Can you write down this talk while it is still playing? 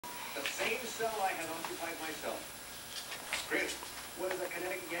The same cell I had occupied myself. Chris, what is a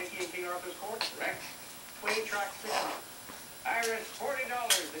Connecticut Yankee in King Arthur's Court? correct? 20 tracks, 600. I risk $40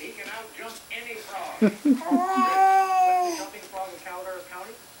 that he can outjump any frog. What's the jumping frog in Calaveras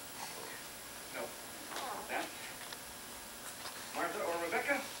County? No. That? Martha or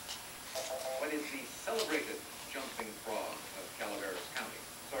Rebecca? What is the celebrated jumping frog of Calaveras County?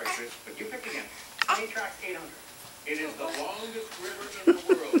 Sorry, Chris, but you picked again. 20 tracks, 800. It is the longest river in the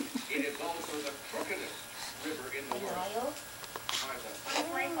world. It is also the crookedest river in the world. Martha.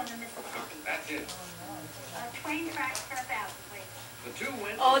 Lake on the Mississippi. That's it. 20 tracks per 1,000, please. The two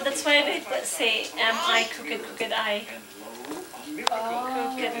went. Oh, that's why they say, am I crooked, crooked eye? And lo, a miracle.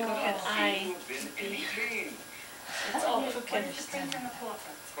 Crooked, There crooked doesn't eye. seem to have been any change. It's all What crooked. is the things in the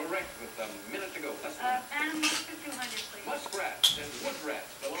closet? Correct, with a minute to go. Less than a minute. Animals for 200, please. Muskrats and wood rats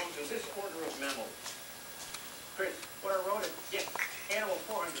belong to this order of mammals. Chris, what are rodents? Yes. Animal,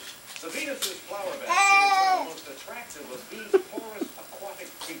 400. The Venus's flower bed is one of the most attractive of these porous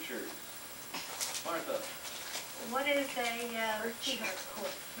aquatic creatures. Martha. What is a seahorse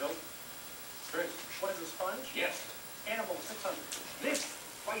court? Nope. Chris. What is a sponge? Yes. Animal, 600. This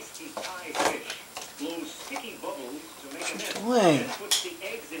feisty Thai fish blows sticky bubbles to make a nest, Wait. then puts the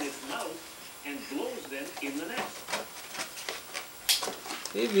eggs in its mouth and blows them in the nest.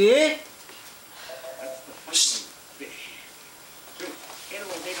 Baby. That's the fighting fish. Chris.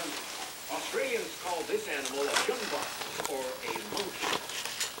 Animal, 800. Australians call this animal a jumbuck or a monkey.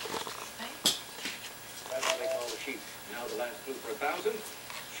 That's what they call the sheep. Now the last clue for 1,000.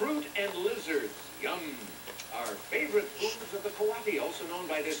 Fruit and lizards, yum, are favorite foods of the coati, also known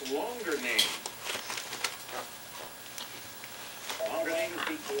by this longer name. Longer name is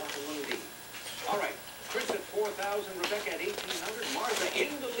the coatimundi. All right, Chris at 4,000, Rebecca at 1,800, Martha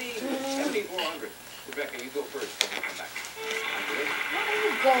in the lead at 7,400. Rebecca, you go first when we come back. Where are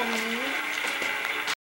you going?